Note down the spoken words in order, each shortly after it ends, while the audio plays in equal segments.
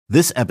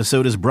This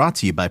episode is brought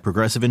to you by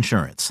Progressive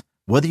Insurance.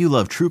 Whether you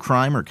love true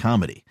crime or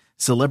comedy,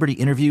 celebrity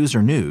interviews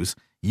or news,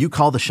 you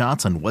call the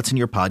shots on what's in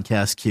your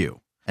podcast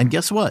queue. And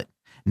guess what?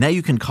 Now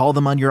you can call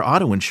them on your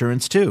auto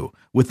insurance too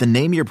with the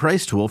Name Your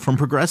Price tool from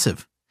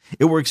Progressive.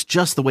 It works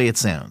just the way it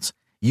sounds.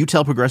 You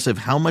tell Progressive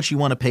how much you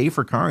want to pay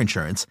for car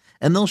insurance,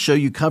 and they'll show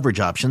you coverage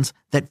options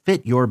that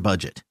fit your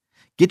budget.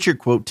 Get your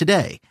quote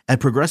today at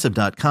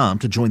Progressive.com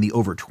to join the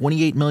over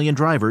 28 million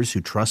drivers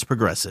who trust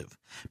Progressive.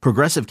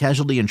 Progressive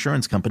Casualty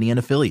Insurance Company and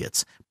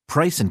Affiliates.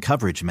 Price and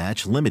coverage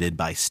match limited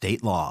by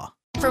state law.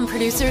 From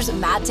producers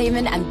Matt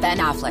Damon and Ben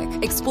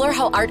Affleck, explore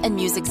how art and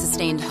music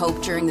sustained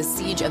hope during the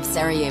siege of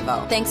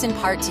Sarajevo, thanks in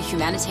part to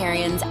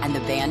humanitarians and the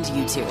band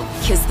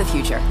U2. Kiss the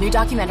Future. New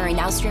documentary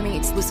now streaming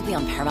exclusively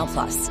on Paramount+.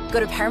 Go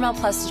to Paramount+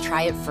 to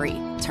try it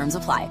free. Terms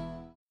apply.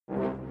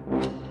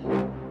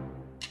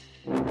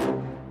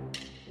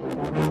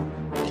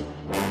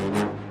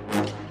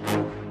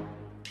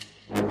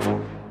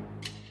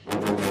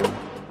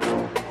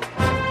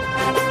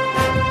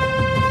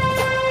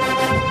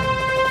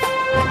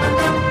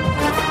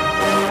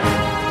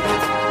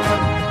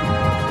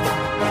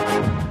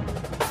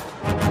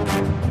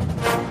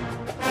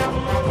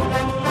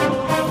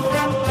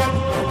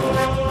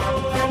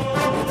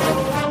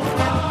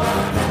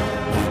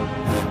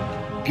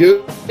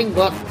 Good morning,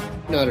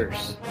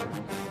 Bucknutters.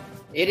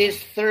 It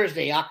is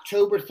Thursday,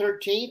 October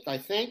 13th, I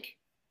think.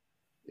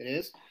 It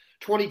is.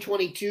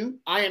 2022.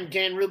 I am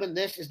Dan Rubin.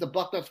 This is the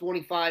Bucknuts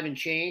 25 and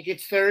change.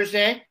 It's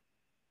Thursday,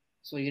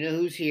 so you know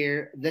who's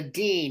here. The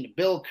Dean,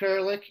 Bill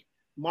Kurlick,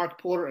 Mark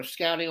Porter of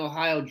Scouting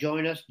Ohio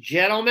join us.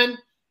 Gentlemen,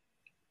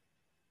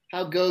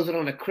 how goes it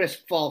on a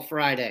crisp fall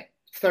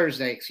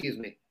Thursday, excuse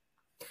me.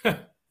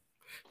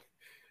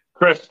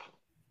 Crisp.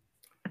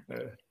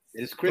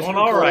 It's crisp. Going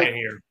all right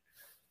here.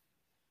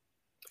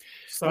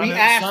 Sun is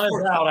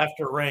out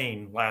after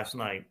rain last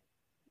night.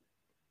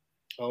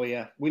 Oh,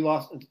 yeah. We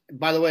lost.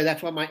 By the way,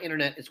 that's why my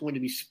internet is going to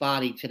be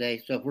spotty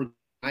today. So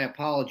I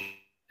apologize.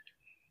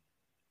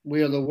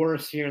 We are the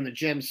worst here in the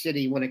Gem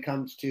City when it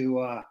comes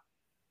to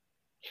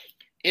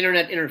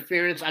internet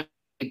interference. I have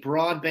a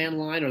broadband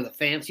line or the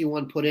fancy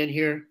one put in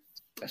here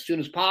as soon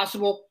as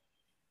possible.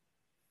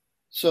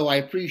 So I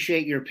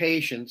appreciate your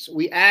patience.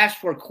 We asked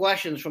for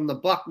questions from the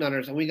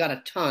Bucknutters, and we got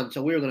a ton.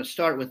 So we were going to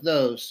start with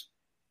those.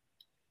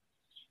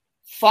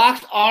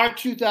 Fox R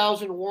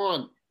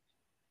 2001,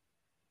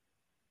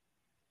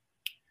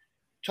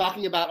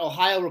 talking about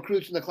Ohio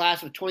recruits in the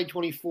class of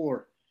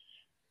 2024.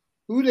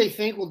 Who do they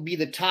think will be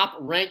the top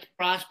ranked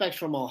prospects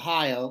from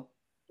Ohio,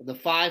 the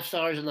 5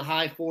 stars and the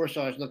high 4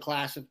 stars in the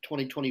class of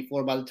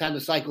 2024 by the time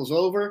the cycle's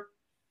over?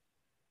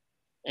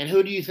 And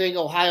who do you think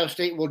Ohio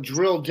State will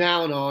drill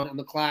down on in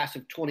the class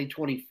of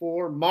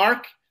 2024?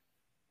 Mark,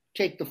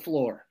 take the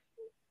floor.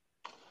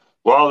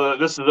 Well,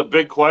 this is a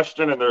big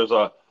question, and there's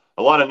a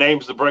lot of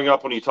names to bring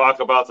up when you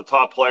talk about the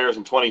top players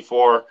in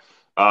 24.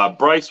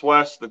 Bryce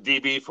West, the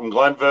DB from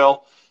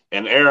Glenville,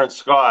 and Aaron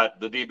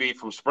Scott, the DB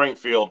from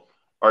Springfield,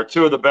 are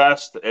two of the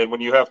best. And when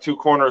you have two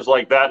corners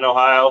like that in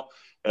Ohio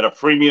at a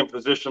premium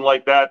position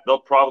like that, they'll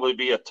probably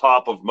be at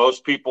top of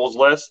most people's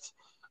lists.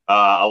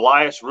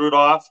 Elias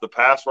Rudolph, the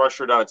pass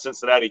rusher down at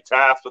Cincinnati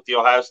Taft with the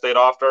Ohio State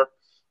offer.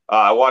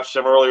 I watched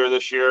him earlier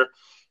this year.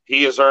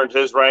 He has earned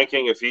his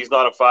ranking. If he's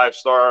not a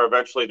 5-star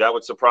eventually, that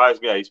would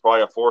surprise me. He's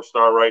probably a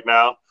 4-star right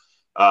now.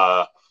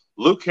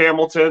 Luke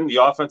Hamilton,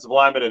 the offensive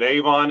lineman at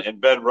Avon, and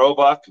Ben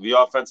Roebuck, the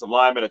offensive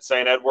lineman at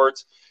St.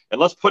 Edwards.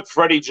 And let's put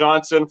Freddie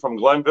Johnson from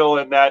Glenville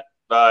in that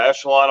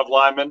echelon of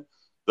linemen.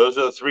 Those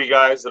are the 3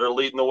 guys that are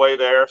leading the way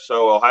there.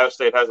 So Ohio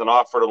State hasn't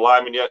offered a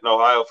lineman yet in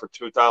Ohio for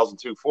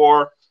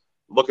 2002-04.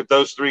 Look at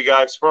those 3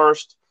 guys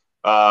first.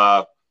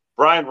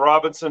 Brian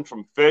Robinson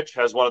from Fitch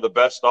has one of the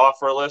best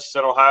offer lists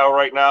in Ohio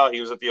right now.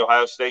 He was at the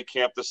Ohio State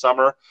camp this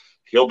summer.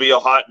 He'll be a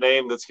hot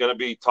name that's going to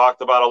be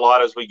talked about a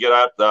lot as we get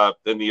out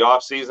in the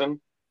offseason.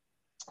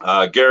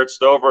 Garrett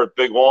Stover at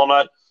Big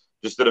Walnut,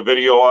 just did a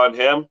video on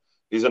him.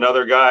 He's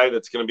another guy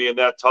that's going to be in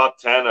that top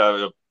 10,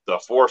 the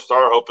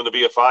 4-star, hoping to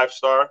be a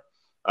 5-star.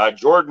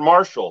 Jordan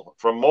Marshall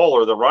from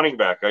Moeller, the running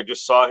back. I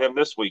just saw him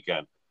this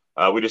weekend.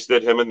 We just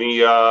did him in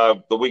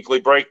the weekly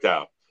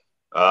breakdown.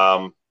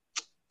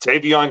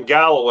 Tavion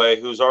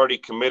Galloway, who's already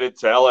committed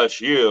to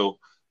LSU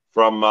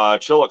from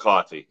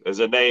Chillicothe, is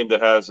a name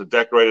that has a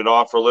decorated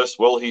offer list.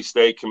 Will he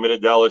stay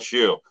committed to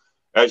LSU?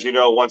 As you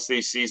know, once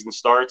these season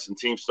starts and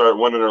teams start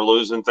winning or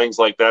losing, things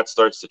like that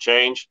starts to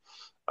change.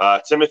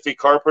 Timothy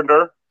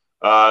Carpenter,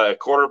 a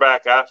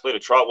quarterback athlete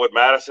at Trotwood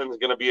Madison, is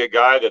going to be a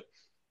guy that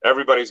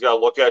everybody's got to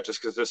look at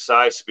just because his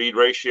size-speed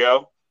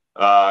ratio.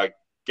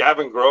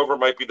 Gavin Grover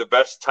might be the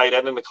best tight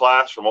end in the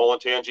class from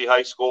Olentangy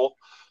High School.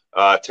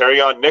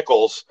 Terrion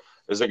Nichols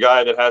is a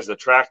guy that has the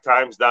track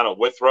times down at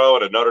Withrow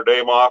at a Notre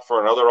Dame offer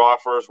and other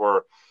offers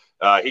where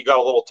he got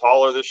a little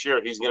taller this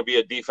year. He's going to be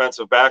a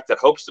defensive back that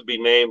hopes to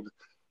be named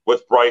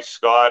with Bryce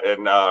Scott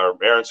and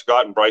Aaron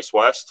Scott and Bryce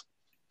West.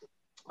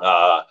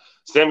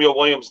 Samuel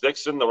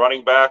Williams-Dixon, the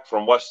running back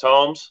from West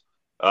Holmes.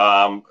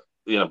 Brendan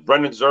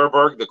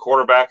Zerberg, the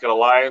quarterback at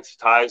Alliance,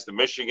 ties to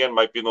Michigan,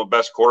 might be the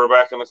best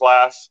quarterback in the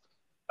class.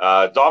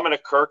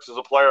 Dominic Kirks is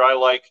a player I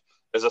like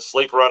as a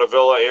sleeper out of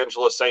Villa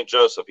Angela St.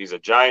 Joseph. He's a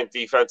giant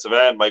defensive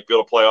end, might be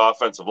able to play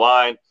offensive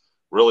line,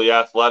 really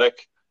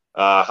athletic.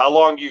 How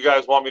long do you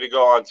guys want me to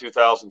go on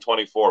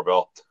 2024,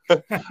 Bill?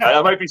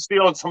 I might be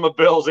stealing some of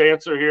Bill's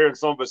answer here and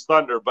some of his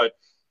thunder, but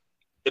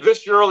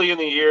this early in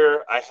the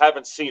year, I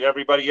haven't seen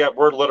everybody yet.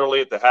 We're literally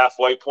at the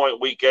halfway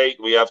point, week 8.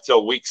 We have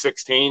till week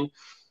 16.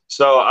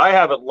 So I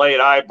haven't laid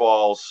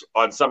eyeballs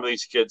on some of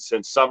these kids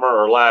since summer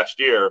or last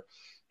year.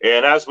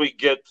 And as we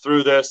get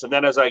through this, and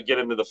then as I get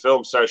into the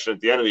film session at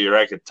the end of the year,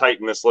 I could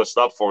tighten this list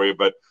up for you.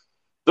 But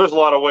there's a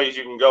lot of ways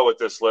you can go with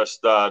this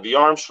list. The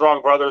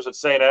Armstrong brothers at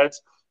St.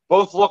 Ed's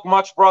both look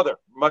much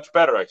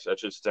better, I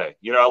should say.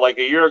 Like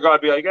a year ago, I'd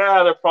be like,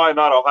 they're probably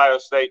not Ohio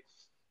State.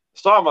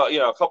 Saw him,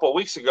 a couple of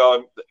weeks ago,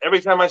 and every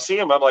time I see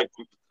him, I'm like,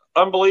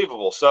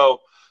 unbelievable. So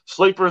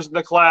sleepers in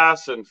the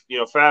class and,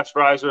 fast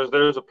risers,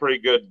 there's a pretty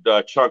good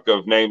chunk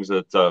of names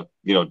that,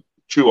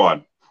 chew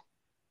on.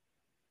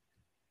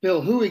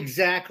 Bill, who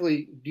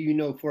exactly do you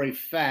know for a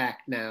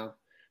fact now?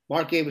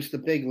 Mark gave us the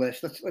big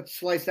list. Let's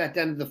slice that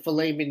down to the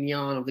filet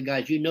mignon of the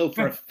guys you know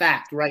for a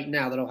fact right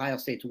now that Ohio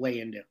State's way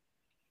into.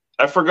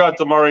 I forgot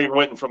Damari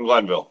Witten from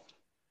Glenville.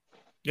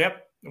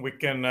 Yep. We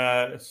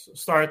can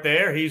start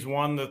there. He's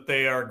one that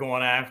they are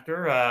going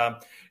after.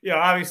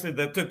 Obviously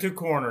the two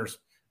corners.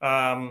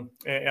 And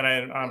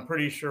I'm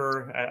pretty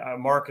sure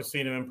Mark has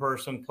seen him in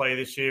person play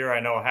this year. I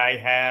know I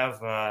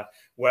have.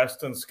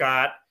 Weston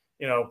Scott.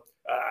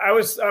 I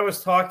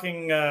was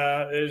talking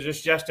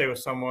just yesterday with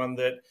someone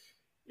that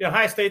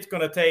Ohio State's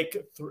going to take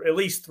at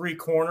least 3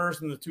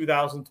 corners in the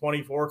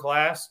 2024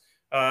 class.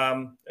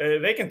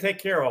 They can take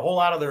care of a whole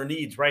lot of their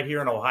needs right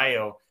here in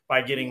Ohio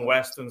by getting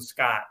Weston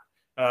Scott.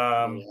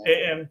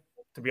 And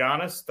to be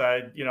honest,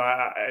 I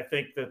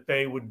think that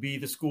they would be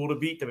the school to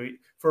beat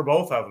for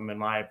both of them, in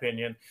my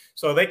opinion.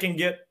 So they can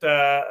get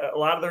a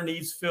lot of their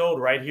needs filled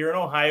right here in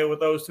Ohio with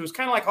those two. It's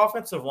kind of like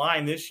offensive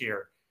line this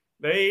year.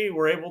 They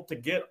were able to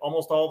get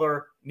almost all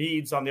their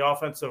needs on the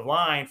offensive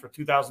line for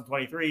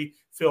 2023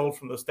 filled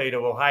from the state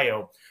of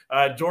Ohio.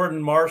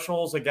 Jordan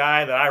Marshall's a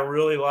guy that I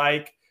really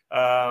like.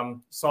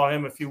 Saw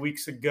him a few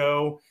weeks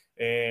ago,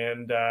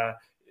 and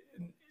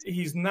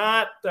he's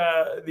not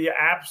the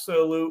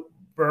absolute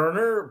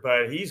burner,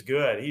 but he's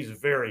good. He's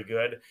very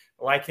good.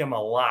 I like him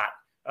a lot.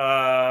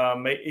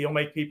 He'll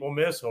make people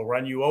miss. He'll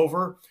run you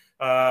over.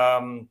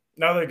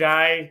 Another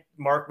guy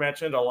Mark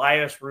mentioned,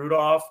 Elias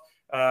Rudolph.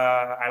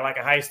 I like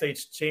Ohio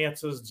State's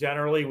chances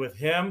generally with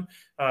him.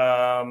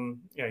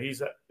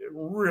 He's a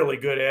really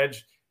good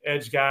edge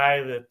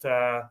guy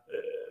that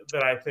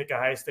I think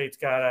Ohio State's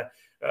got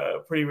a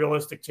pretty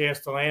realistic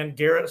chance to land.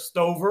 Garrett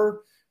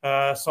Stover,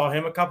 saw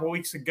him a couple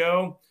weeks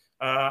ago.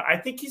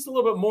 I think he's a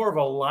little bit more of a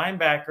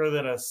linebacker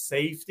than a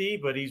safety,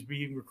 but he's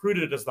being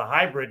recruited as the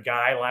hybrid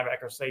guy,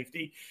 linebacker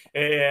safety.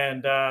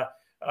 And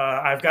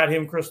I've got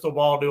him crystal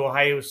ball to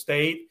Ohio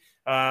State.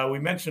 We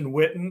mentioned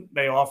Witten.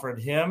 They offered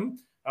him.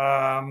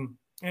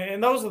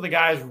 And those are the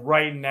guys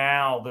right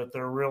now that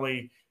they're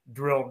really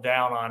drilled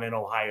down on in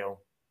Ohio.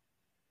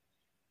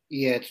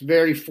 Yeah, it's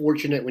very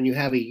fortunate when you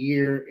have a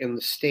year in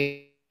the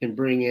state and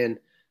bring in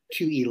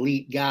 2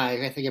 elite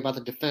guys. I think about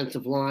the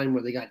defensive line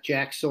where they got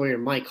Jack Sawyer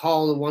and Mike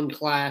Hall in one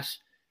class.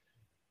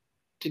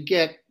 To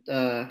get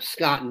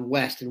Scott and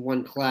West in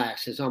one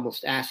class is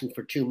almost asking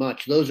for too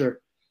much. You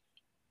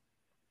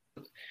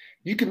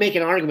can make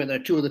an argument they're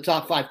 2 of the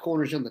top 5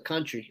 corners in the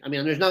country. I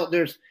mean,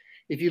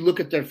 if you look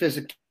at their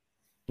physical,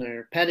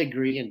 their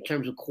pedigree in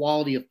terms of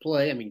quality of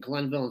play, I mean,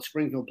 Glenville and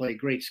Springfield play a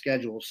great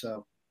schedule,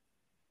 so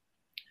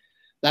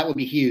that would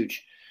be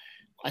huge.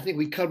 I think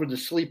we covered the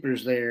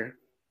sleepers there.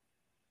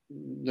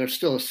 They're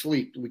still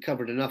asleep. We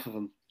covered enough of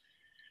them.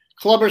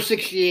 Clubber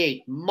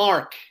 68,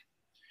 Mark,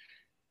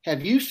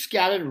 have you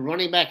scouted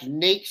running back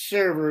Nate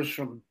Servers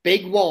from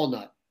Big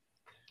Walnut?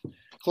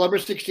 Clubber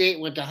 68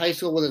 went to high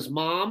school with his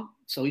mom,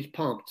 so he's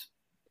pumped.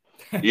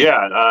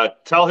 Yeah,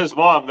 tell his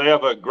mom they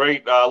have a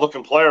great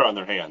looking player on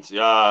their hands.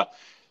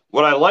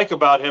 What I like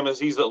about him is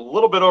he's a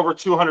little bit over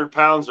 200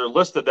 pounds. They're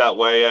listed that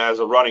way as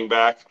a running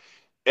back.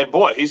 And,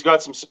 boy, he's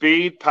got some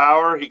speed,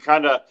 power. He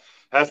kind of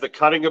has the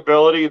cutting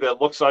ability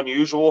that looks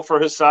unusual for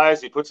his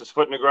size. He puts his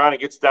foot in the ground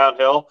and gets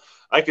downhill.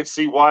 I could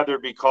see why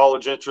there'd be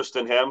college interest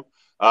in him.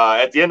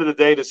 At the end of the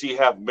day, does he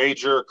have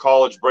major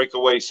college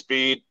breakaway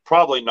speed?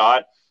 Probably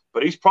not.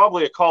 But he's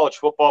probably a college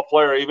football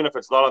player, even if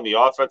it's not on the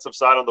offensive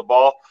side of the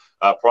ball.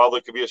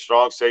 Probably could be a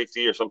strong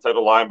safety or some type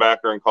of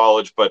linebacker in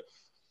college. But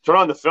turn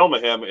on the film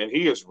of him, and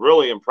he is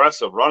really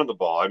impressive running the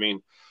ball. I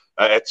mean,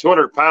 at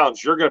 200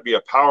 pounds, you're going to be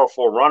a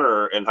powerful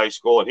runner in high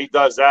school, and he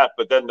does that.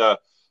 But then the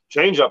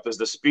changeup is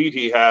the speed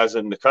he has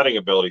and the cutting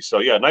ability. So,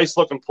 yeah,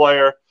 nice-looking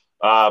player.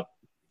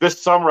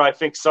 This summer, I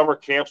think summer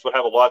camps would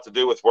have a lot to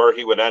do with where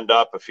he would end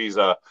up. If he's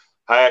a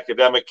high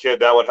academic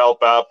kid, that would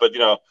help out. But,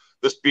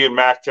 this being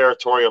MAC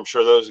territory, I'm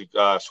sure those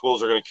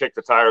schools are going to kick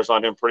the tires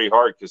on him pretty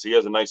hard because he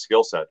has a nice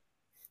skill set.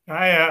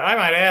 I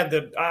might add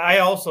that I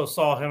also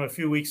saw him a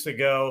few weeks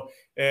ago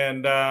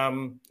and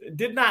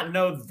did not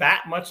know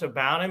that much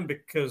about him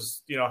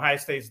because, Ohio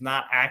State's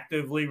not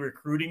actively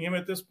recruiting him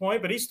at this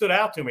point, but he stood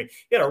out to me.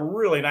 He had a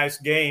really nice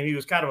game. He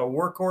was kind of a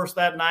workhorse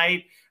that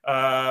night.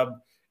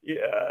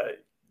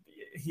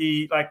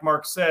 He, like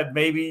Mark said,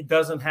 maybe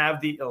doesn't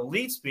have the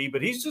elite speed,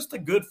 but he's just a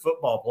good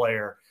football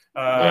player.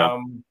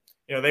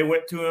 They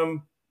went to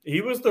him.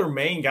 He was their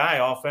main guy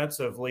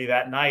offensively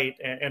that night,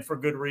 and for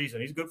good reason.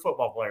 He's a good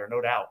football player,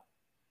 no doubt.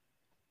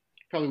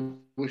 Probably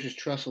wishes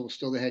Tressel was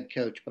still the head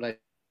coach, but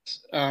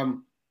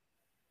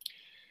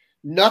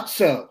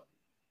Nutso.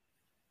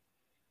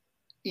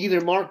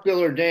 Either Mark,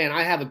 Bill, or Dan.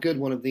 I have a good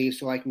one of these,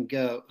 so I can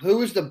go.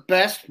 Who is the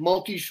best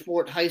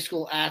multi-sport high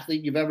school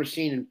athlete you've ever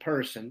seen in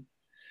person?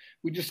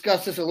 We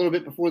discussed this a little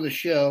bit before the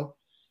show.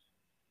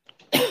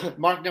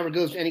 Mark never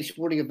goes to any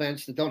sporting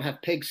events that don't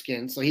have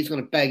pigskin, so he's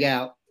going to beg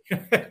out.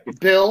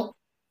 Bill,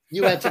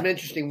 you had some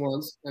interesting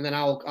ones, and then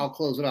I'll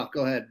close it off.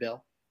 Go ahead,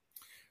 Bill.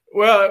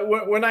 Well,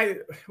 when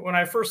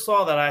I first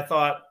saw that, I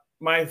thought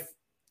my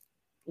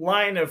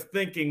line of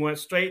thinking went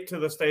straight to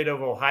the state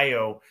of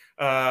Ohio.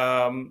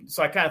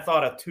 So I kind of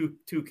thought of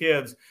two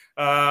kids.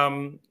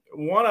 One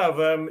of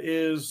them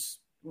is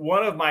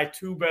one of my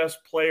two best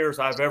players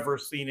I've ever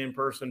seen in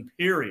person,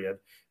 period,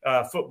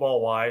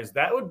 football-wise.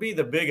 That would be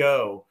the Big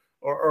O,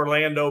 or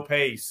Orlando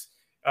Pace.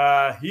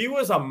 He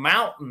was a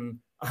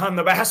mountain on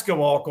the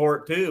basketball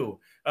court, too.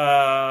 And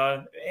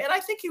I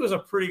think he was a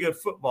pretty good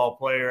football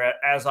player,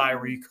 as I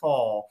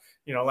recall.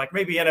 Like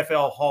maybe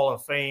NFL Hall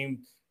of Fame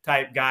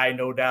type guy,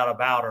 no doubt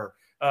about her.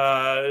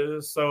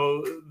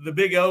 So the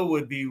Big O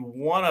would be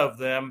one of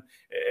them.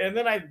 And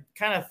then I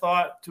kind of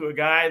thought to a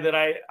guy that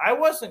I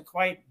wasn't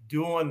quite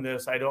doing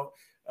this.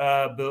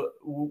 But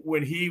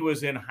when he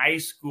was in high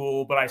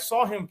school, but I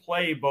saw him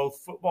play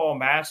both football and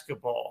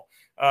basketball.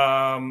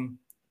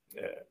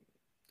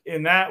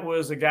 And that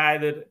was a guy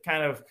that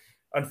kind of,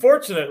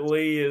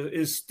 unfortunately,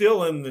 is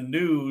still in the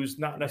news,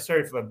 not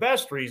necessarily for the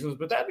best reasons,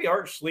 but that'd be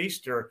Art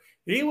Schlichter.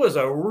 He was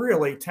a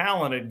really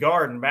talented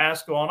guard in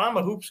basketball, and I'm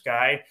a hoops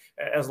guy,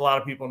 as a lot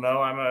of people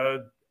know. I'm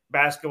a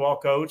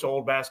basketball coach,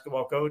 old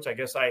basketball coach. I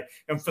guess I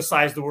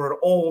emphasized the word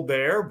old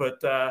there,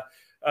 but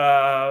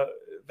that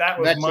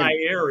was my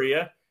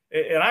area.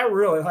 And I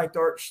really liked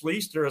Art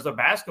Schlichter as a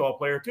basketball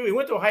player, too. He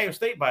went to Ohio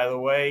State, by the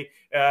way,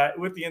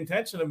 with the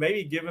intention of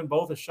maybe giving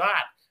both a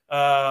shot.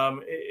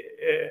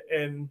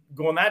 And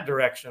going that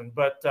direction.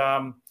 But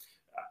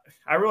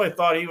I really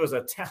thought he was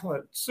a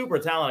super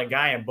talented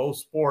guy in both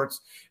sports.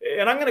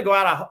 And I'm going to go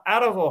out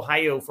of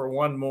Ohio for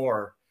one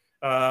more.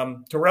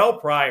 Terrell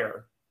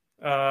Pryor,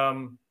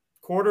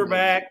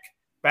 quarterback,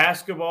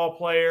 basketball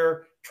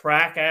player,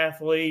 track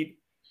athlete.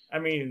 I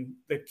mean,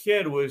 the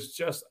kid was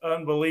just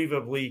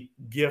unbelievably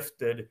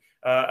gifted.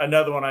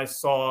 Another one I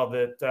saw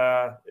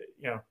that,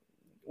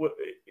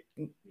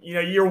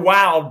 you're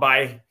wowed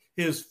by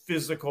his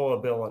physical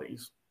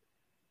abilities.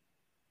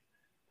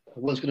 I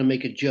was going to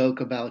make a joke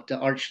about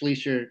Art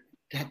Schlichter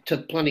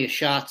took plenty of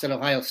shots at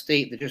Ohio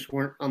State that just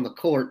weren't on the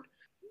court.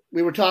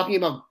 We were talking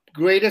about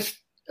greatest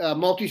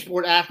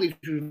multi-sport athletes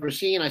we've ever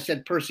seen. I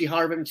said Percy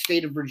Harvin,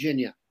 state of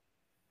Virginia.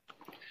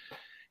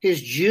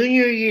 His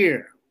junior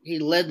year, he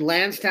led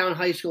Lansdowne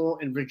High School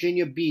in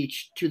Virginia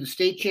Beach to the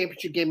state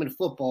championship game in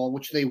football,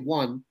 which they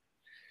won.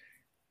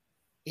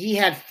 He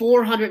had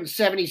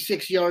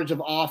 476 yards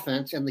of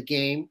offense in the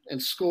game and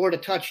scored a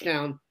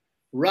touchdown,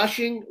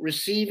 rushing,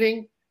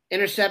 receiving,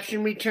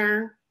 interception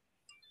return,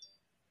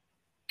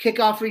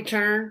 kickoff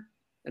return,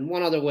 and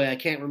one other way I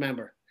can't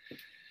remember.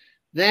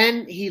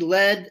 Then he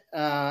led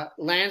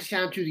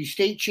Lansdowne to the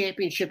state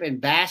championship in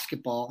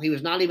basketball. He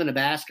was not even a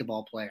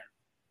basketball player.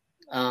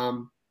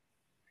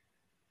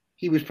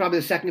 He was probably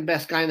the second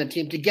best guy on the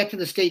team. To get to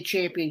the state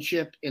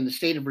championship in the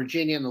state of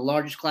Virginia in the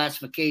largest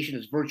classification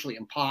is virtually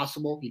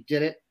impossible. He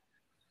did it.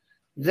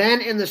 Then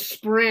in the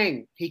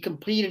spring, he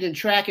competed in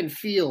track and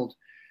field,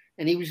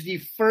 and he was the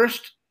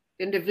first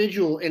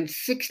individual in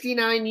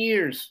 69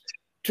 years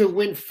to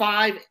win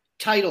 5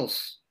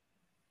 titles.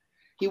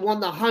 He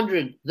won the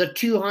 100, the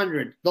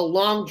 200, the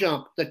long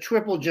jump, the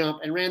triple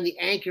jump, and ran the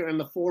anchor in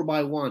the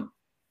 4x1.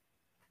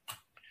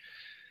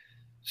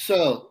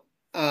 So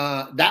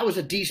that was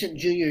a decent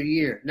junior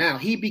year. Now,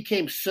 he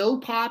became so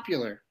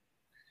popular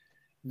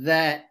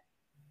that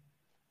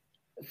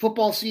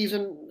football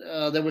season,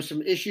 there were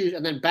some issues,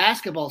 and then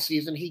basketball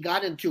season, he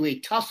got into a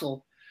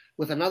tussle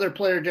with another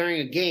player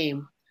during a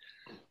game.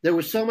 There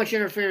was so much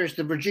interference,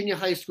 the Virginia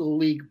High School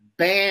League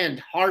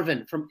banned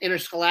Harvin from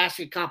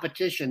interscholastic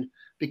competition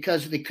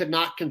because they could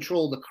not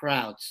control the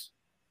crowds.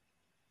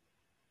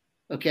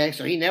 Okay,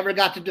 so he never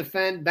got to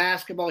defend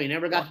basketball. He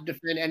never got to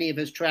defend any of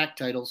his track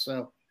titles.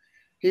 So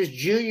his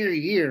junior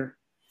year,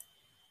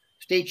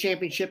 state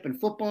championship in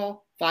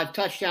football, 5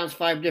 touchdowns,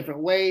 5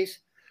 different ways,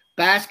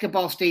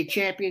 basketball state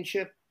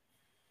championship,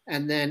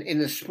 and then in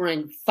the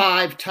spring,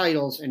 5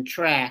 titles in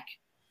track.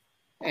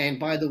 And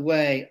by the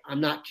way, I'm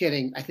not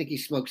kidding. I think he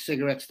smoked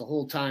cigarettes the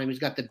whole time. He's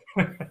got the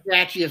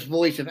scratchiest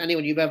voice of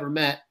anyone you've ever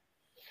met.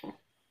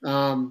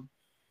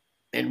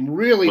 And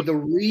really, the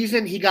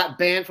reason he got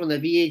banned from the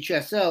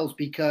VHSL is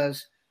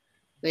because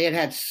they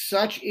had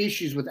such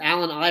issues with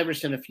Allen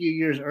Iverson a few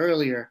years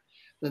earlier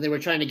that they were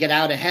trying to get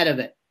out ahead of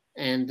it.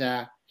 And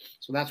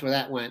so that's where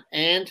that went.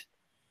 And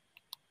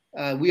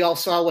we all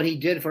saw what he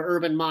did for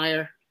Urban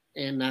Meyer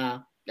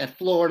at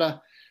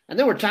Florida. And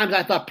there were times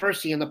I thought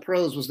Percy in the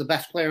pros was the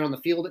best player on the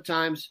field at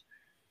times.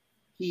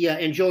 He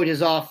enjoyed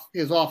his off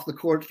the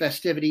court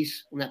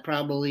festivities, and that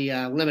probably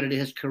limited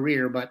his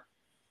career. But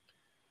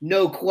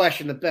no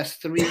question, the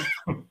best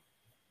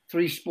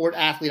three sport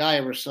athlete I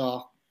ever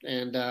saw,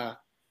 and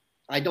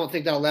I don't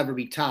think that'll ever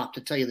be topped,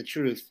 to tell you the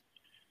truth.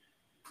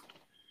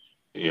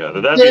 Yeah,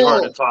 that'd be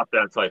hard to top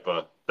that type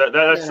of.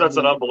 That's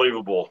an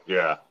unbelievable.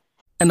 Yeah.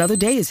 Another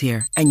day is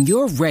here, and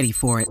you're ready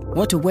for it.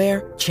 What to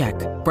wear? Check.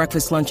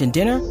 Breakfast, lunch, and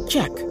dinner?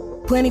 Check.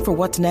 Planning for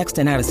what's next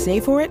and how to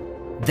save for it?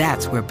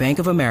 That's where Bank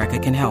of America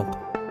can help.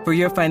 For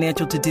your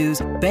financial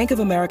to-dos, Bank of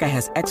America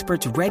has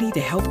experts ready to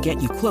help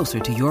get you closer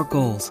to your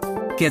goals.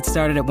 Get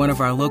started at one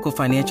of our local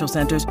financial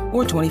centers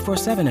or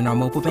 24/7 in our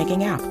mobile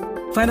banking app.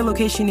 Find a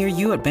location near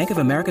you at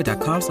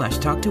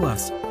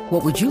bankofamerica.com/talktous.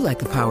 What would you like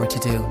the power to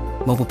do?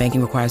 Mobile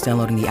banking requires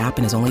downloading the app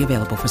and is only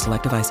available for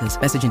select devices.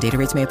 Message and data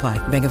rates may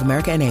apply. Bank of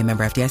America NA,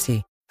 member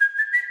FDIC.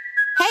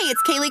 Hey,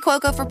 it's Kaylee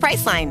Cuoco for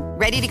Priceline.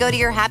 Ready to go to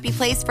your happy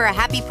place for a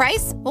happy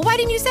price? Well, why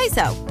didn't you say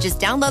so? Just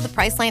download the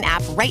Priceline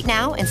app right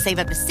now and save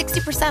up to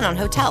 60% on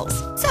hotels.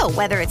 So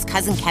whether it's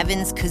Cousin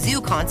Kevin's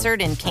Kazoo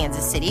Concert in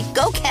Kansas City,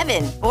 go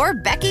Kevin, or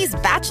Becky's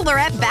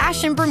Bachelorette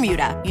Bash in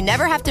Bermuda, you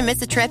never have to miss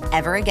a trip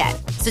ever again.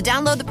 So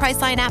download the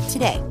Priceline app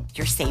today.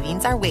 Your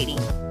savings are waiting.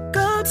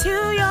 Go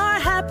to your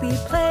happy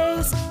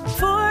place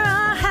for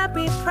a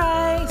happy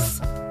price.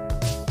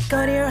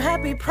 Go to your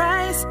happy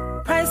price,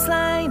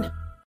 Priceline.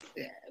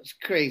 It's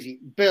crazy.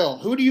 Bill,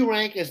 who do you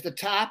rank as the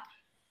top?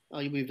 Oh,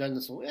 we've done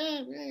this one.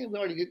 We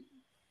already did.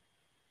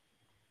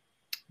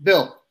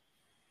 Bill,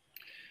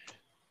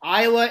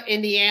 Iowa,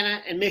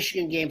 Indiana, and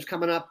Michigan games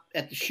coming up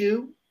at the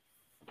Shoe.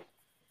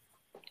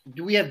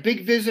 Do we have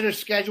big visitors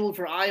scheduled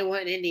for Iowa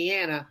and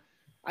Indiana?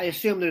 I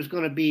assume there's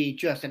going to be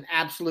just an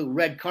absolute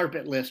red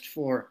carpet list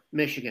for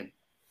Michigan.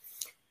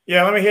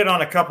 Yeah, let me hit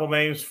on a couple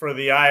names for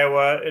the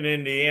Iowa and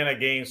Indiana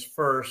games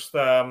first.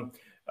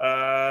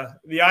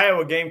 The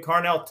Iowa game,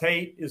 Carnell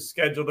Tate is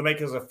scheduled to make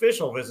his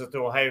official visit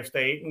to Ohio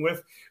State. And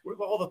with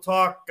all the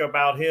talk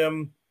about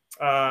him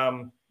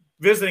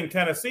visiting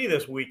Tennessee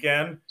this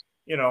weekend,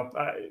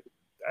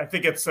 I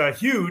think it's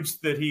huge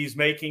that he's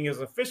making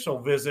his official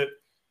visit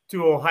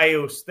to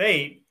Ohio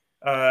State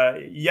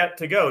yet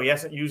to go. He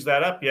hasn't used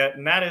that up yet,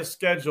 and that is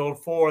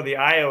scheduled for the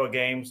Iowa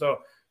game.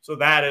 So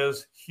that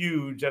is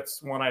huge.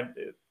 That's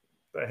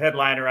the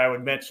headliner I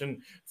would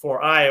mention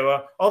for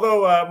Iowa.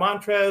 Although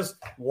Montrez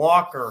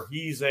Walker,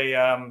 he's a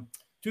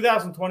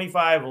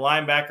 2025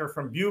 linebacker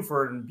from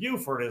Buford, and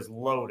Buford is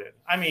loaded.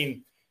 I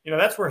mean,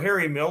 that's where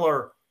Harry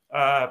Miller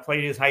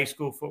played his high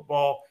school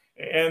football,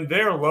 and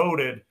they're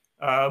loaded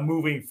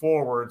moving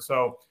forward.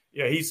 So,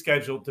 yeah, he's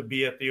scheduled to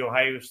be at the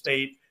Ohio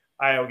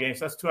State-Iowa games.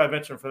 That's two I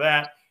mentioned for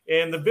that.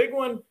 And the big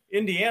one,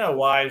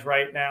 Indiana-wise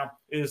right now,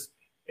 is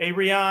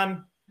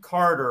Arion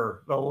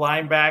Carter, the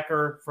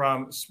linebacker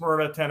from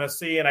Smyrna,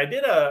 Tennessee. And I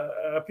did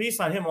a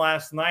piece on him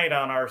last night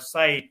on our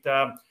site.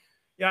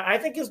 I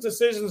think his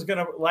decision is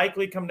going to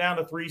likely come down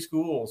to three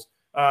schools.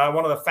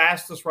 One of the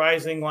fastest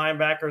rising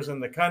linebackers in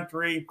the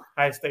country.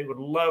 Ohio State would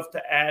love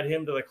to add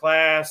him to the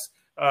class.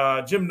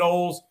 Jim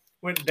Knowles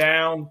went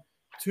down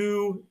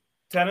to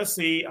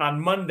Tennessee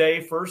on Monday,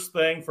 first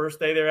day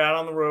they're out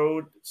on the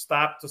road,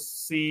 stopped to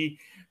see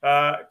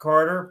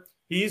Carter.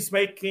 He's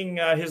making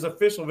his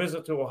official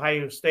visit to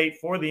Ohio State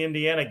for the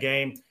Indiana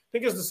game. I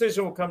think his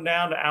decision will come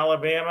down to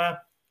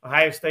Alabama,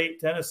 Ohio State,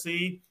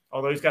 Tennessee,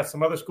 although he's got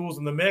some other schools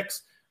in the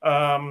mix.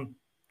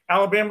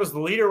 Alabama's the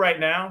leader right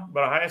now,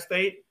 but Ohio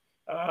State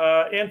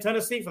and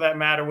Tennessee, for that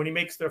matter, when he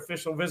makes their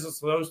official visits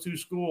to those two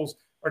schools,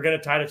 are going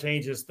to try to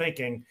change his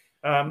thinking.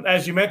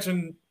 As you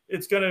mentioned,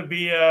 it's going to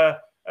be a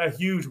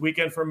huge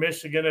weekend for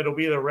Michigan. It'll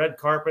be the red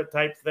carpet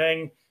type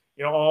thing.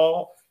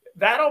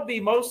 That'll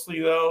be mostly,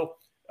 though,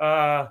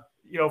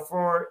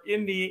 for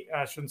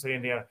I shouldn't say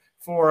Indiana,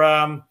 for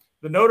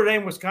the Notre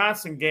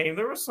Dame-Wisconsin game.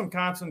 There was some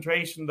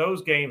concentration,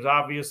 those games,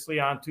 obviously,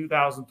 on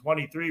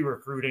 2023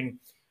 recruiting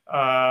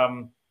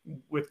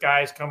with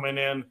guys coming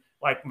in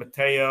like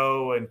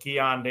Mateo and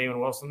Keon, Damon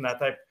Wilson, that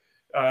type.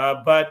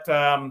 But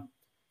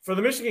for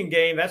the Michigan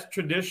game, that's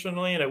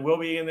traditionally, and it will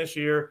be in this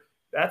year,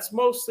 that's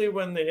mostly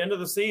when the end of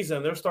the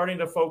season, they're starting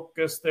to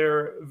focus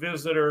their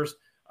visitors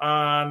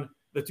on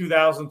the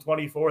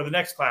 2024, the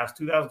next class,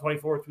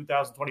 2024,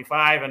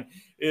 2025, and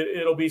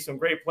it'll be some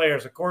great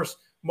players. Of course,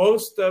 many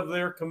of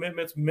their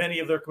commitments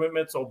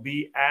will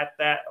be at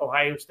that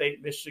Ohio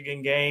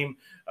State-Michigan game.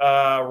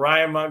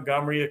 Ryan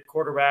Montgomery, a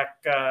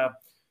quarterback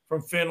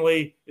from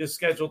Findlay, is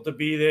scheduled to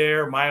be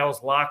there.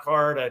 Miles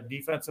Lockhart, a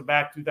defensive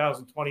back,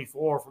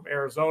 2024 from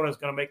Arizona, is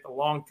going to make the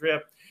long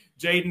trip.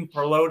 Jaden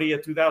Parlotti, a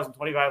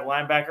 2025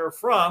 linebacker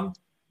from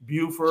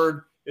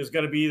Buford, is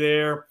going to be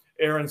there.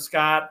 Aaron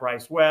Scott,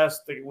 Bryce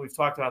West. We've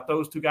talked about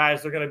those two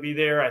guys. They're going to be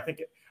there. I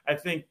think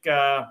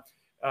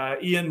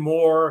Ian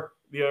Moore,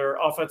 their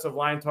offensive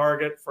line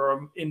target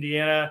from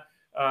Indiana,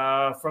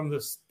 from the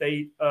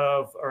state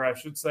of, or I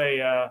should say,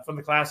 from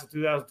the class of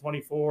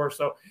 2024.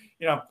 So,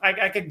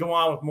 I could go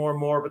on with more and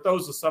more, but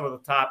those are some of the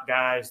top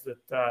guys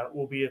that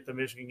will be at the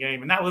Michigan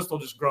game. And that list will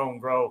just grow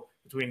and grow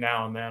between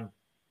now and then.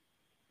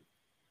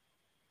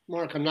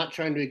 Mark, I'm not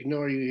trying to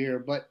ignore you here,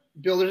 but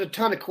Bill, there's a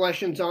ton of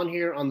questions on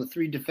here on the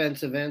 3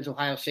 defensive ends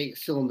Ohio State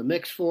is still in the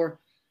mix for.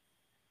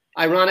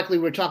 Ironically,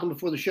 we were talking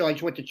before the show. I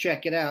just went to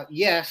check it out.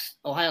 Yes,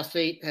 Ohio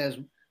State has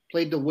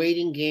played the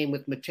waiting game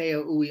with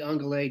Mateo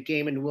Uiagalelei,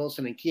 Damon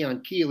Wilson, and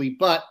Keon Keeley.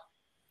 But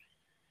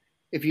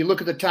if you look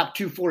at the top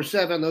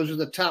 247, those are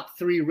the top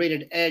 3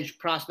 rated edge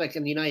prospects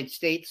in the United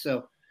States.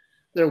 So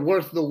they're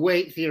worth the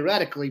wait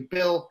theoretically.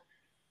 Bill,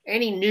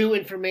 any new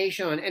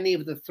information on any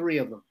of the 3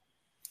 of them?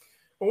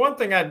 Well, one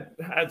thing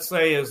I'd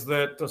say is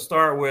that, to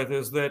start with,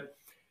 is that,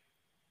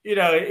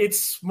 it's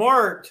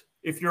smart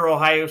if you're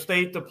Ohio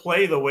State to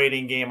play the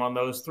waiting game on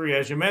those 3.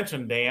 As you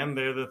mentioned, Dan,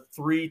 they're the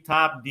 3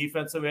 top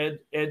defensive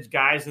edge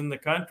guys in the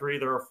country.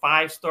 They're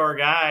 5-star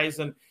guys,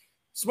 and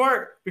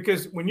smart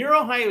because when you're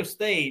Ohio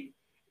State,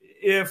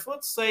 if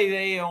let's say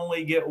they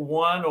only get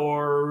 1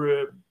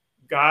 or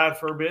God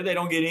forbid they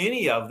don't get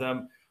any of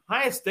them,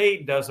 Ohio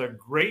State does a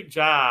great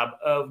job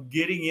of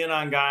getting in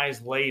on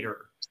guys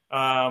later.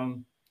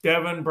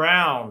 Devin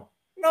Brown.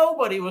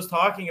 Nobody was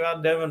talking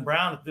about Devin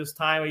Brown at this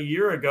time a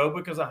year ago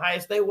because Ohio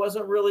State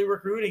wasn't really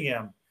recruiting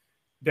him.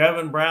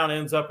 Devin Brown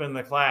ends up in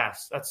the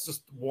class. That's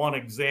just one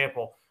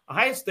example.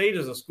 Ohio State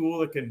is a school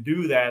that can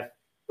do that.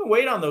 You can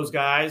wait on those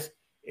guys,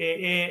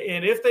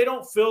 and if they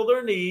don't fill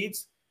their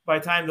needs by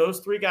the time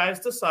those 3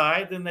 guys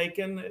decide, then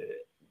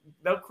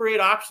they'll create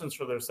options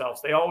for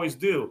themselves. They always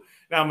do.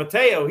 Now,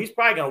 Mateo, he's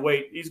probably going to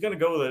wait. He's going to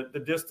go the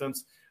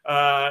distance.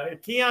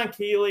 Keon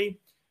Keeley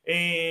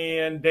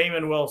and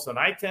Damon Wilson.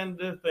 I tend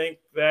to think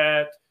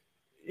that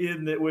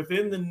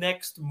within the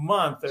next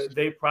month,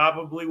 they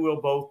probably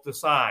will both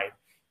decide.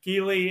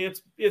 Keeley,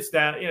 it's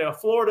down.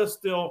 Florida's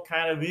still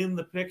kind of in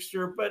the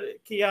picture, but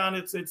Keon,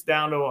 it's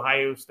down to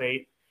Ohio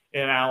State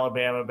and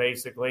Alabama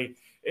basically.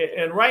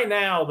 And right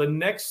now, the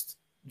next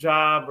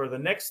job or the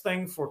next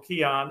thing for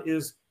Keon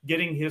is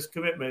getting his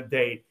commitment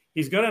date.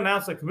 He's going to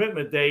announce a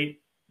commitment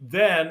date,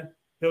 then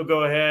he'll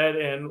go ahead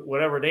and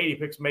whatever date he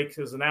picks makes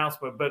his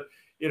announcement. But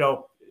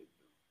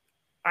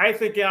I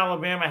think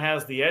Alabama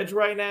has the edge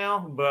right now,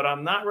 but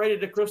I'm not ready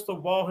to crystal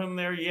ball him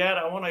there yet.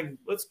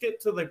 Let's get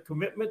to the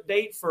commitment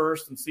date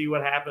first and see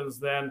what happens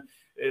then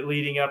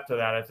leading up to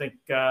that. I think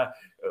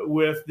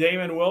with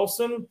Damon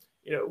Wilson,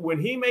 when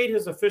he made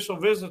his official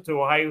visit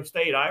to Ohio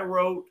State, I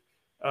wrote,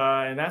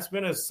 and that's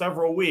been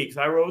several weeks,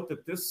 I wrote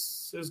that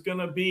this is going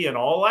to be in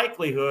all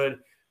likelihood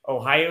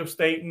Ohio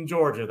State and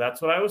Georgia.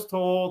 That's what I was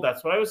told.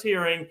 That's what I was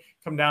hearing.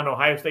 Come down to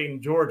Ohio State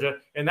and Georgia.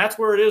 And that's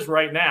where it is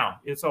right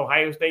now. It's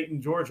Ohio State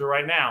and Georgia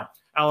right now.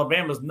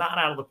 Alabama's not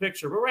out of the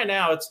picture, but right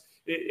now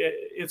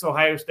it's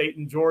Ohio State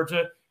and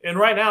Georgia. And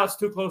right now it's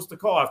too close to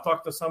call. I've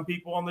talked to some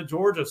people on the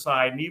Georgia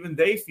side, and even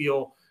they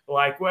feel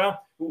like,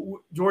 well,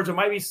 Georgia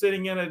might be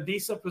sitting in a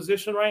decent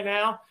position right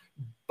now,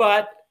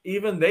 but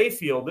even they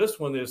feel this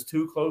one is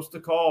too close to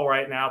call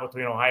right now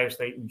between Ohio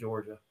State and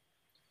Georgia.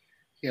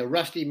 Yeah,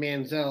 Rusty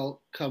Manziel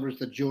covers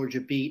the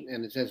Georgia beat,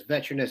 and it's as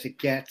veteran as it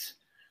gets.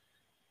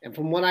 And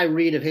from what I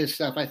read of his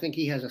stuff, I think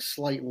he has a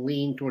slight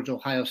lean towards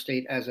Ohio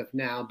State as of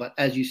now. But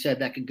as you said,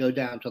 that could go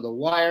down to the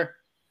wire.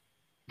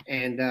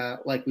 And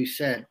like we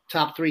said,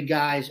 top 3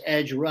 guys,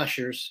 edge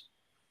rushers.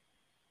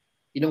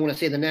 You don't want to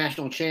say the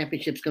national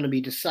championship is going to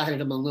be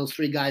decided among those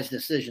 3 guys'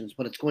 decisions,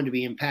 but it's going to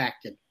be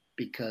impacted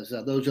because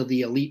those are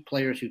the elite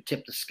players who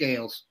tip the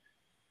scales.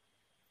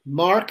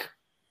 Mark,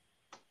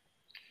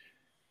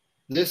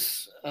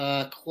 this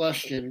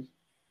question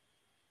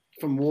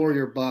from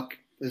Warrior Buck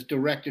is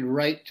directed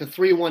right to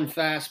 3-1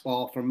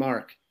 fastball for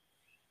Mark.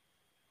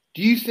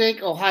 Do you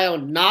think Ohio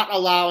not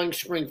allowing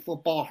spring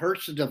football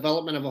hurts the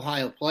development of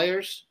Ohio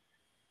players?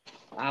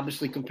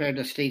 Obviously, compared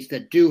to states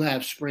that do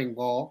have spring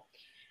ball,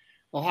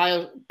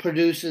 Ohio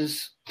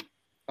produces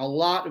a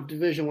lot of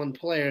Division I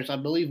players. I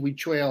believe we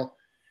trail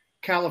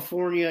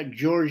California,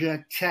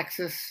 Georgia,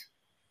 Texas,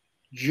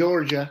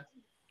 Georgia,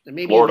 and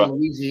maybe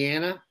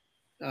Louisiana.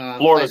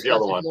 Florida's the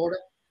other one. Florida.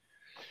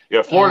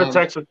 Yeah, Florida,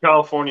 Texas,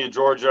 California,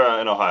 Georgia,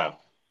 and Ohio.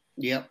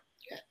 Yep.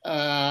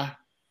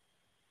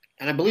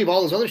 And I believe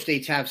all those other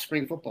states have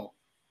spring football.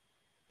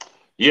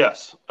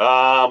 Yes.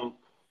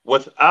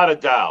 Without a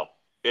doubt,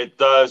 it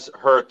does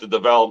hurt the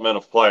development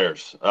of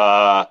players.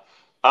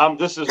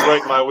 This is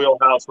right in my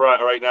wheelhouse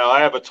right now.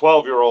 I have a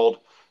 12-year-old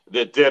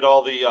that did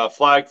all the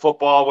flag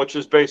football, which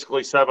is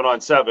basically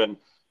 7-on-7,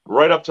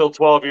 right up till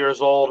 12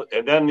 years old,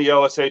 and then the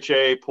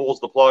OSHA pulls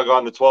the plug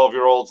on the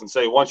 12-year-olds and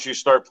say, once you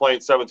start playing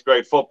 7th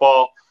grade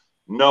football,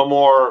 no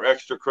more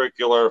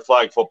extracurricular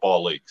flag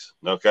football leagues,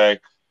 okay?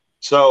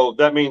 So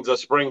that means a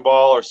spring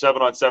ball or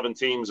 7-on-7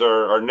 teams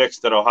are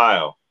nixed in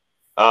Ohio.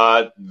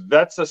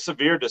 That's a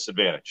severe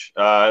disadvantage,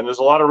 and there's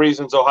a lot of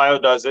reasons Ohio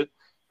does it.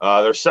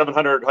 There's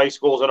 700 high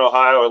schools in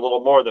Ohio, a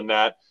little more than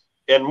that,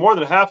 and more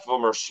than half of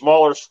them are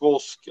smaller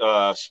schools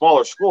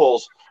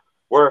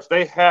where if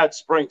they had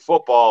spring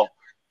football,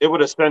 it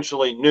would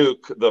essentially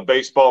nuke the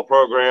baseball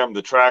program,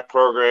 the track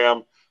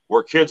program,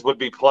 where kids would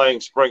be playing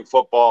spring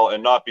football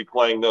and not be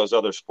playing those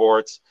other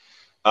sports.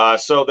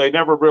 So they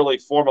never really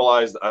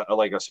formalized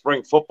like a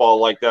spring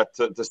football like that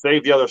to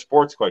save the other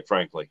sports, quite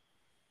frankly.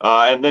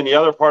 And then the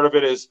other part of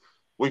it is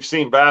we've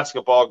seen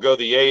basketball go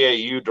the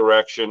AAU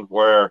direction,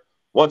 where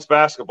once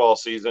basketball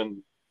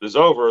season is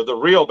over, the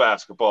real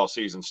basketball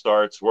season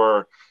starts,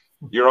 where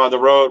you're on the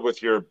road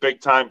with your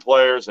big-time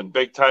players and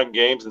big-time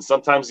games, and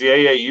sometimes the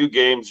AAU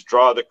games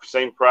draw the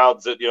same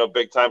crowds that,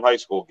 big-time high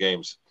school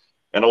games.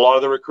 And a lot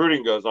of the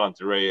recruiting goes on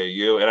through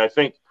AAU. And I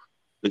think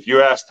if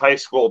you asked high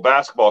school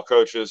basketball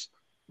coaches,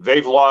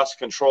 they've lost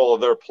control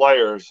of their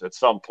players at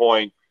some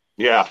point.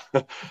 Yeah,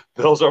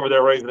 Bill's over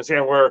there raising his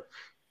hand, where,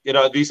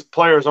 these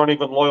players aren't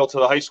even loyal to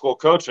the high school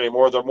coach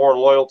anymore. They're more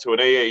loyal to an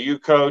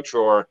AAU coach,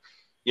 or,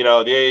 the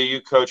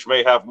AAU coach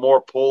may have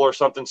more pull or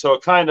something. So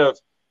it kind of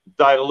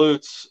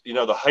dilutes,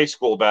 the high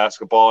school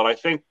basketball. And I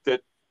think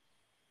that,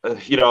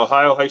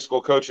 Ohio high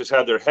school coaches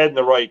have their head in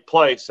the right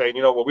place, saying,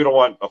 we don't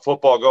want a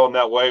football going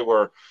that way,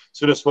 where as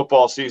soon as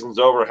football season's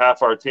over,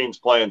 half our teams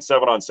playing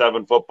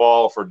 7-on-7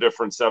 football for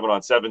different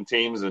 7-on-7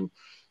 teams. And,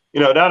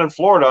 down in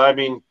Florida, I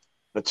mean,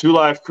 the 2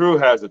 Live Crew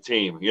has a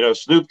team,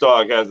 Snoop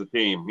Dogg has a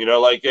team,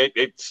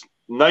 it's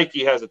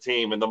Nike has a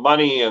team, and the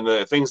money and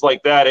the things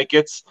like that, it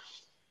gets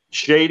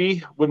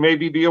shady would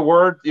maybe be a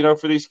word,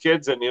 for these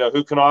kids, and,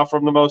 who can offer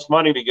them the most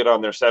money to get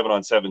on their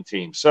 7-on-7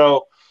 team.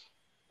 So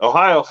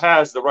Ohio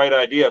has the right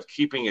idea of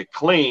keeping it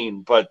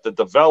clean, but the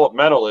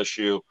developmental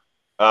issue,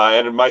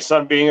 and my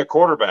son being a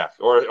quarterback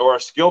or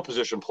a skill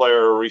position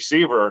player or a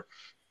receiver,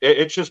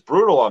 it's just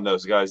brutal on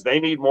those guys. They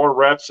need more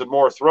reps and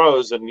more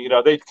throws, and,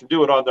 they can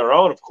do it on their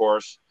own, of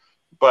course,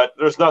 but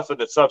there's nothing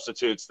that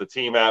substitutes the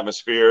team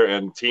atmosphere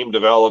and team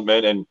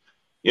development. And,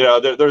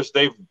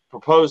 they've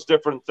proposed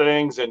different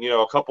things, and,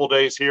 a couple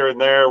days here and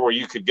there where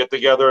you could get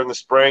together in the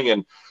spring,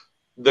 and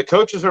the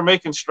coaches are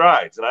making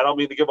strides. And I don't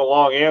mean to give a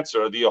long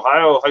answer. The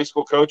Ohio high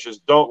school coaches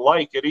don't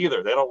like it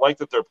either. They don't like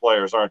that their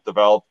players aren't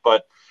developed,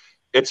 but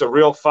it's a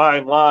real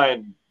fine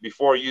line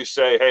before you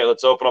say, hey,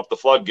 let's open up the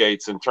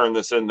floodgates and turn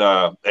this into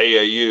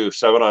AAU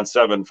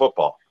 7-on-7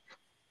 football.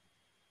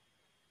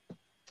 I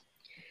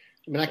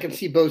mean, I can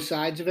see both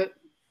sides of it.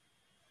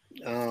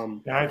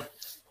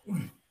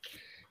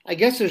 I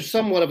guess there's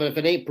somewhat of an if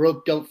it ain't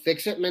broke, don't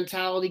fix it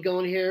mentality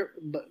going here.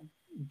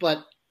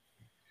 But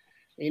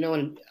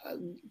and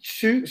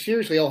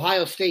seriously,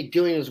 Ohio State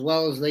doing as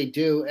well as they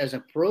do as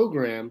a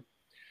program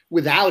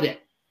without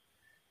it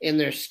in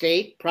their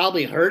state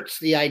probably hurts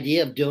the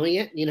idea of doing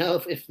it.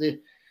 If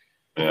it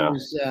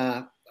was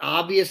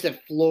obvious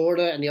that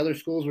Florida and the other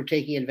schools were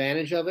taking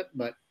advantage of it,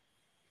 but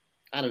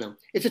I don't know.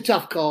 It's a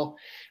tough call.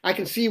 I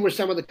can see where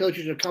some of the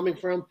coaches are coming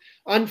from.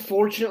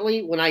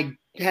 Unfortunately, when I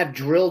have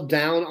drilled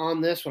down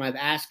on this, when I've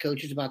asked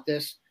coaches about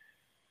this,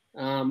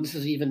 this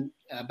is even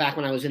back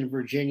when I was in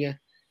Virginia,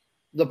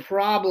 the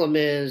problem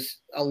is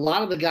a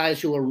lot of the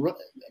guys who are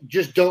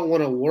just don't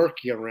want to work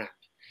year round.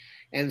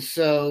 And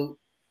so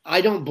I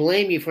don't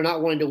blame you for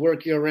not wanting to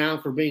work year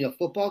round for being a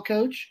football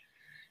coach.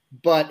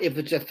 But if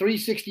it's a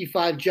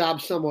 365 job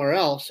somewhere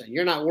else and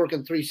you're not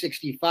working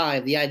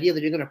 365, the idea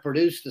that you're going to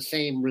produce the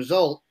same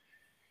result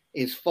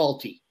is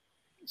faulty.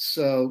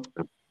 So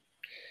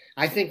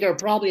I think there are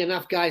probably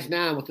enough guys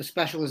now with the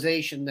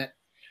specialization that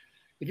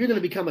if you're going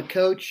to become a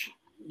coach,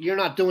 you're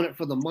not doing it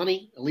for the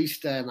money, at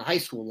least in the high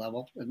school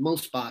level at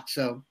most spots.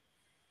 So,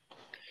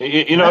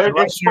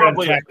 it's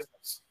probably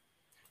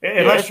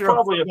unless you're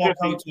probably a 50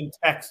 coach in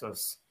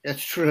Texas.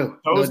 That's true.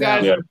 Those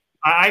guys are.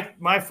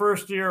 My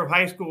first year of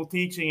high school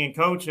teaching and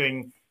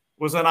coaching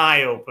was an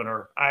eye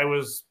opener. I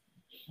was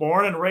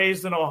born and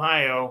raised in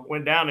Ohio,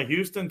 went down to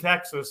Houston,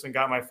 Texas, and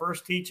got my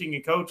first teaching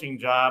and coaching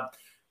job.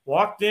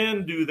 Walked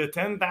into the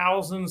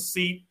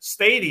 10,000-seat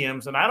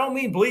stadiums, and I don't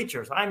mean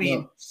bleachers. I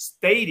mean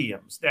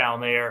stadiums down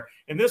there.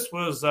 And this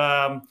was,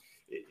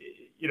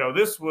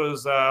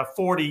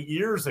 40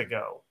 years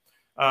ago.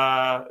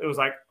 It was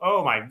like,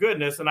 oh, my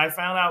goodness. And I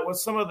found out what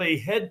some of the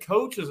head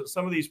coaches at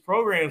some of these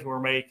programs were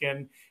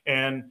making,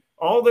 and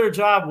all their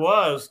job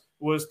was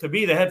to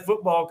be the head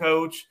football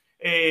coach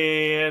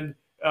and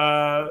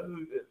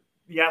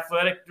the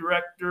athletic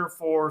director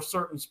for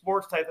certain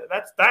sports type.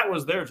 That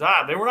was their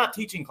job. They were not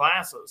teaching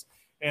classes.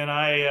 And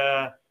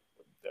I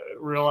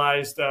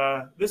realized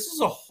this is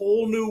a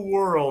whole new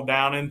world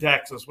down in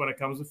Texas when it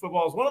comes to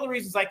football. It's one of the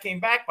reasons I came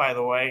back, by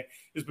the way,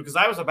 is because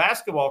I was a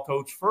basketball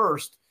coach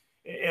first,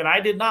 and I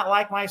did not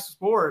like my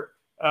sport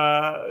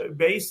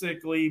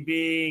basically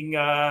being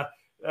a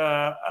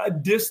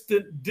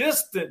distant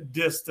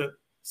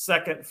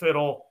second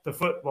fiddle to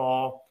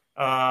football.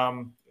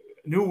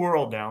 New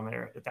world down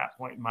there at that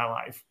point in my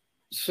life.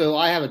 So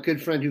I have a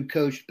good friend who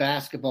coached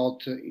basketball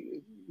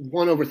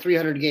won over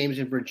 300 games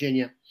in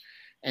Virginia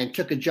and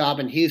took a job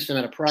in Houston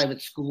at a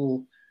private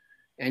school.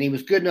 And he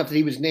was good enough that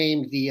he was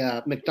named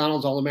the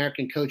McDonald's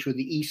All-American coach with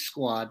the East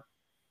squad.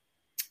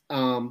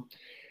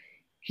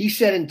 He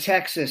said in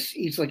Texas,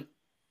 he's like,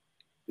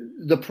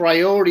 the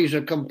priorities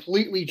are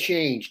completely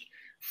changed.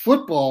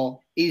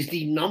 Football is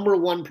the number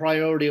one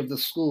priority of the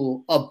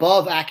school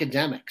above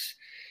academics.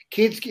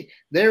 Kids,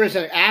 there is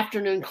an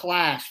afternoon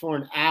class for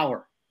an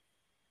hour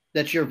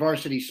that's your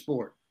varsity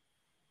sport.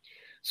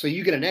 So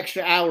you get an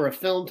extra hour of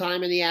film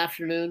time in the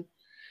afternoon.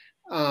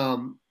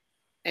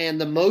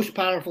 And the most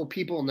powerful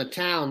people in the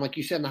town, like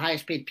you said, the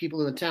highest paid people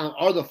in the town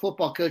are the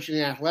football coach and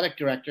the athletic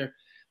director,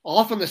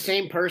 all from the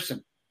same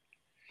person.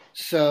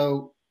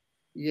 So,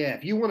 yeah,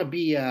 if you want to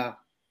be, you want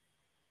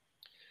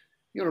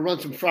to run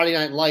some Friday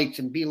Night Lights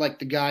and be like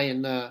the guy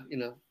in,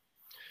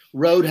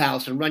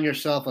 Roadhouse and run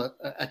yourself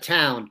a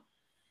town,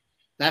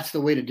 that's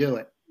the way to do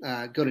it.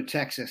 Go to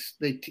Texas.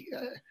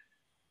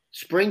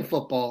 Spring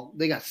football,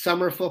 they got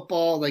summer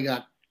football, they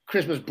got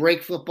Christmas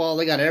break football,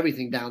 they got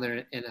everything down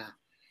there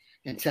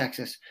in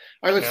Texas.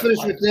 All right, let's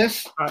finish with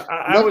this.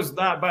 I was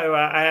not, by the way,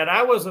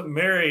 I wasn't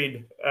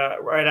married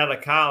right out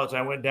of college.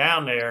 I went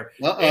down there,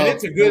 and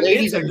it's a good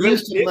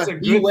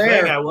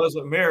thing I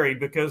wasn't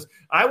married, because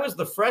I was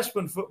the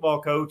freshman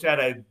football coach at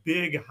a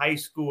big high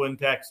school in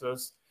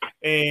Texas,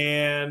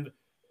 and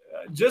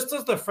just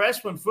as the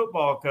freshman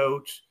football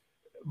coach,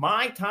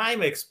 my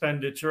time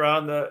expenditure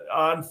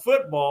on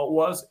football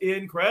was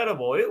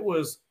incredible. It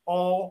was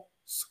all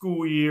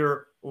school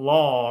year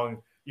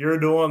long. You're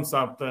doing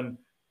something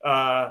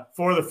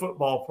for the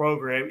football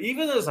program.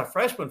 Even as a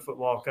freshman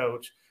football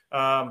coach,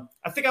 I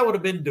think I would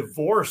have been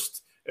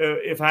divorced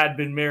if I had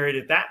been married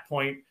at that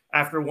point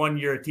after 1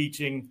 year of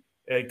teaching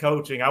and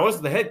coaching. I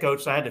wasn't the head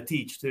coach, so I had to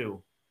teach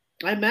too.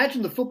 I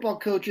imagine the football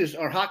coaches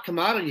are hot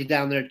commodities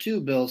down there too,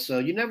 Bill. So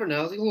you never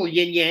know. There's a little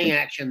yin-yang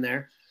action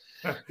there.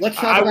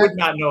 I would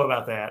not know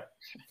about that.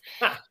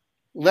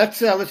 Let's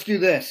do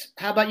this.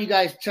 How about you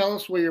guys tell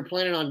us where you're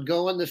planning on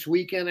going this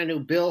weekend? I know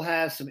Bill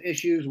has some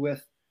issues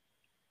with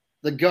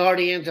the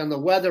Guardians and the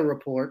weather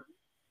report,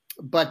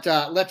 but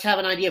let's have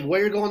an idea of where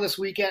you're going this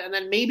weekend, and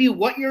then maybe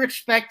what you're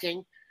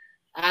expecting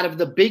out of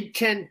the Big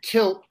Ten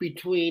tilt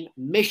between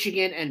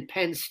Michigan and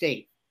Penn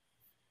State.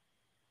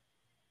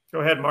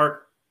 Go ahead,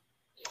 Mark.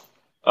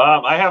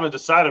 I haven't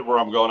decided where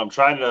I'm going. I'm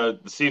trying to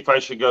see if I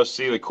should go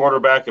see the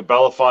quarterback at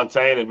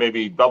Bellefontaine and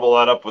maybe double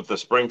that up with the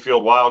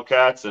Springfield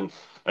Wildcats. And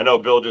I know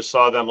Bill just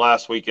saw them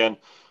last weekend.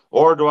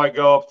 Or do I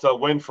go up to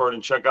Winford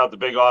and check out the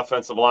big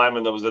offensive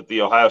lineman that was at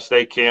the Ohio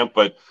State camp?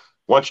 But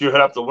once you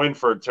head up the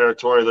Winford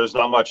territory, there's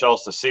not much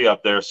else to see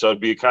up there. So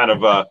it'd be kind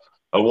of a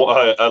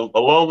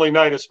lonely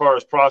night as far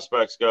as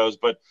prospects goes.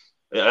 But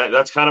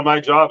that's kind of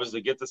my job, is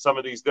to get to some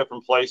of these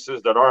different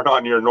places that aren't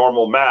on your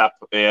normal map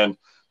and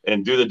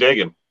do the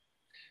digging.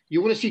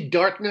 You want to see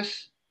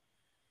darkness?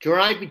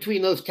 Drive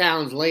between those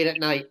towns late at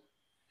night.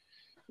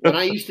 When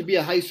I used to be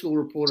a high school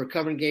reporter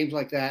covering games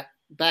like that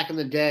back in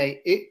the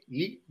day,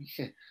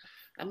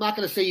 I'm not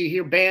going to say you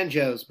hear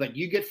banjos, but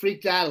you get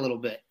freaked out a little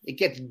bit.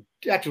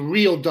 That's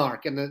real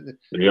dark. And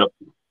Yep.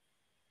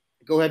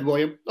 Go ahead,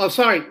 William. Oh,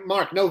 sorry,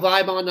 Mark. No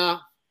vibe on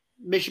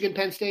Michigan,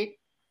 Penn State?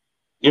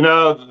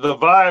 The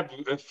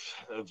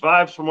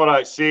vibes from what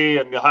I see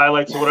and the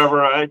highlights or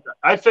whatever,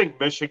 I think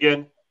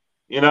Michigan,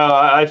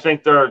 I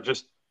think they're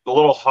just a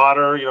little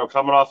hotter,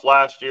 coming off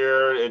last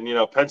year. And,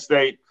 Penn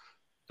State,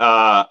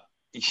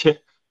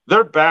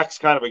 their back's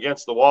kind of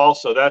against the wall.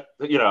 So that,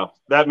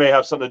 that may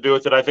have something to do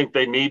with it. I think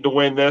they need to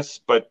win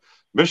this, but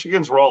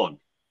Michigan's rolling.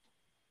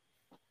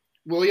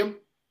 William?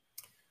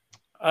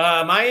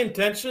 My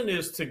intention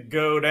is to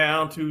go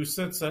down to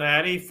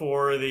Cincinnati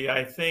for the,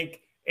 I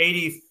think,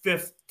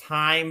 85th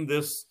time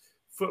this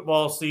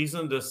football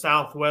season to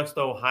Southwest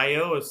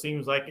Ohio. It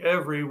seems like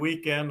every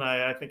weekend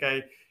I think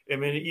I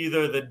am in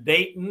either the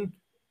Dayton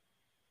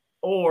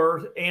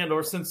or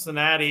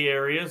Cincinnati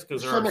areas,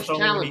 because there are so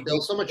many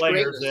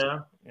players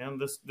there, and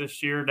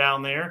this year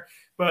down there.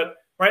 But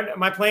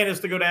my plan is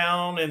to go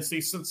down and see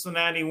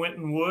Cincinnati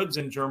Winton Woods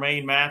and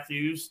Jermaine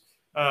Matthews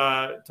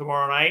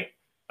tomorrow night.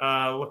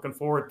 Looking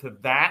forward to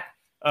that.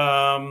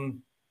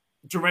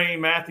 Jermaine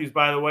Matthews,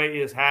 by the way,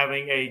 is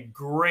having a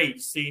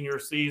great senior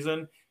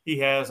season. He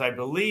has, I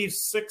believe,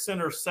 6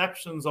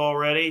 interceptions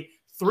already,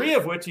 3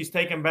 of which he's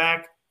taken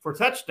back for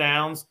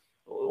touchdowns.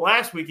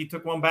 Last week, he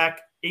took one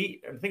back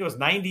 8, I think it was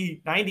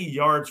 90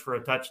 yards for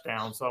a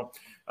touchdown. So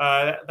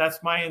that's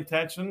my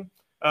intention.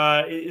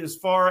 As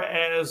far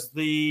as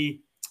the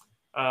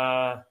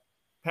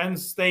Penn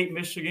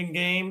State-Michigan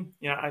game,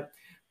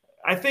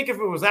 I think if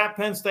it was at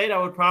Penn State, I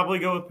would probably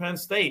go with Penn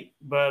State.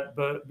 But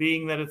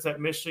being that it's at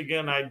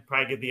Michigan, I'd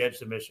probably give the edge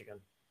to Michigan.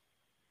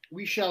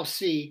 We shall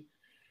see.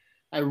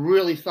 I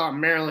really thought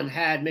Maryland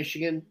had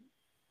Michigan.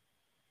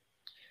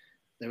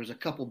 There was a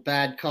couple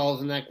bad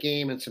calls in that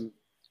game and some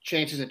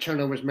chances at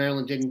turnovers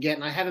Maryland didn't get.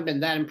 And I haven't been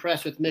that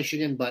impressed with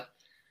Michigan, but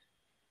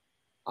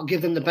I'll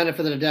give them the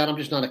benefit of the doubt. I'm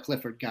just not a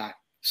Clifford guy.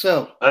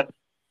 So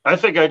I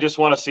think I just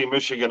want to see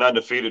Michigan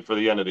undefeated for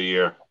the end of the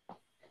year.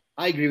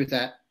 I agree with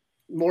that.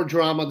 More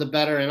drama, the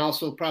better, and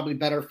also probably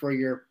better for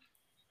your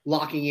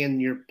locking in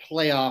your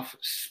playoff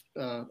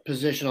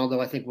position,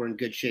 although I think we're in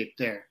good shape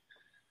there.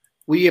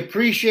 We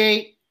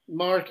appreciate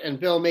Mark and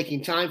Bill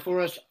making time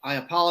for us. I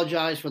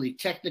apologize for the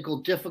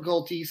technical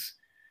difficulties.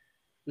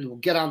 We will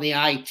get on the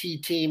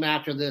IT team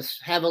after this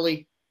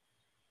heavily.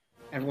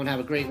 Everyone have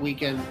a great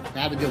weekend.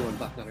 Have a good one,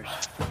 Bucknutters.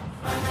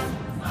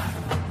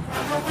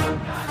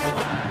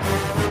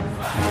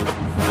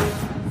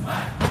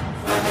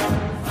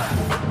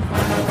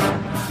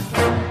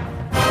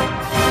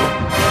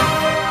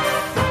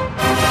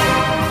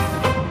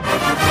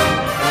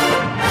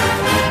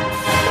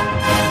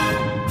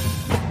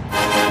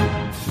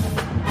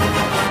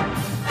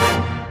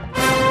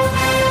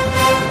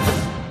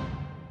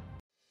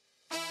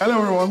 Hello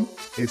everyone,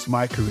 it's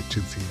Micah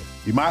Richards here.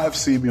 You might have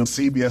seen me on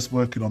CBS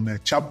working on their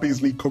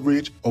Champions League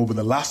coverage over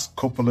the last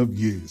couple of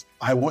years.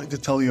 I wanted to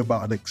tell you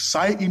about an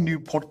exciting new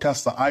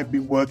podcast that I've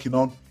been working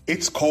on.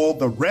 It's called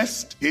The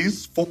Rest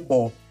is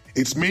Football.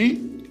 It's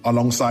me,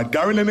 alongside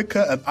Gary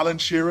Lineker and Alan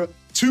Shearer,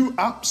 two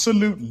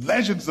absolute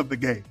legends of the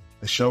game.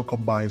 The show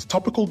combines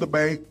topical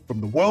debate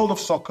from the world of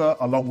soccer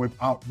along with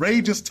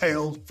outrageous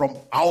tales from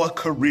our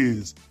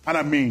careers. And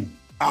I mean,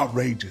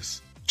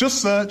 outrageous.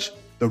 Just search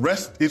The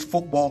Rest is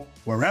Football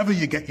wherever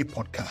you get your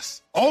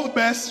podcasts. All the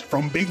best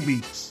from Big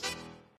Meats.